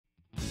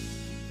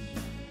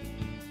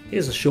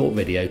Here's a short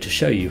video to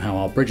show you how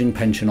our bridging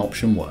pension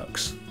option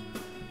works.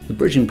 The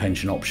bridging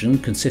pension option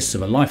consists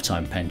of a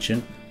lifetime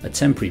pension, a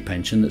temporary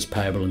pension that's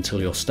payable until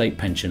your state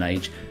pension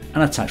age,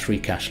 and a tax-free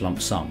cash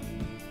lump sum.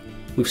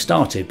 We've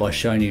started by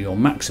showing you your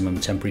maximum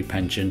temporary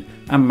pension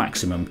and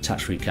maximum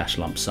tax-free cash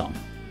lump sum.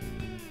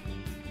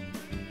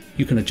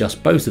 You can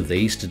adjust both of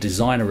these to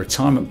design a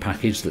retirement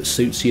package that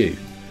suits you.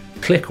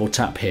 Click or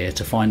tap here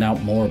to find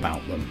out more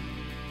about them.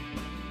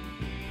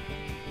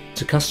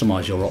 To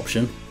customise your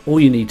option, all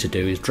you need to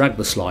do is drag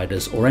the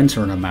sliders or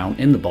enter an amount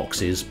in the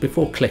boxes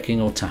before clicking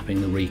or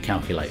tapping the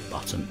Recalculate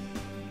button.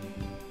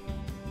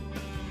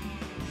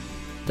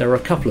 There are a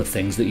couple of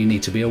things that you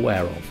need to be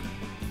aware of.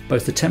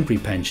 Both the temporary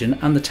pension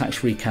and the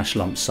tax-free cash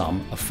lump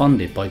sum are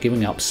funded by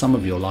giving up some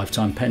of your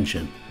lifetime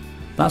pension.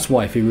 That's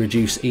why if you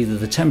reduce either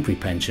the temporary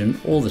pension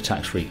or the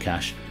tax-free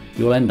cash,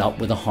 you'll end up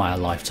with a higher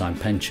lifetime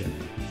pension.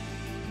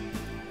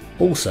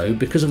 Also,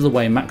 because of the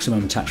way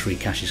maximum tax-free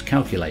cash is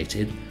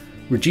calculated,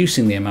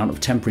 reducing the amount of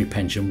temporary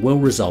pension will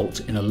result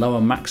in a lower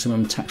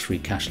maximum tax-free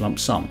cash lump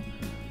sum.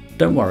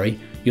 Don't worry,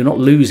 you're not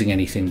losing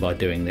anything by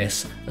doing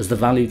this, as the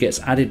value gets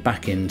added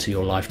back into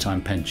your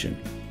lifetime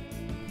pension.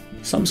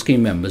 Some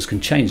scheme members can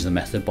change the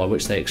method by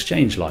which they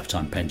exchange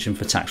lifetime pension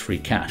for tax-free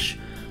cash.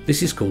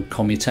 This is called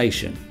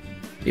commutation.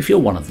 If you're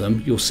one of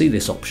them, you'll see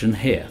this option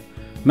here.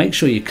 Make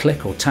sure you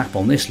click or tap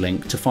on this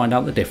link to find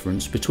out the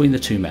difference between the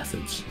two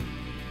methods.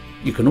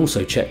 You can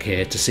also check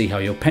here to see how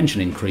your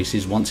pension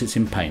increases once it's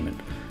in payment,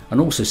 and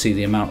also see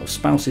the amount of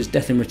spouse's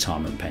death in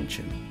retirement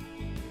pension.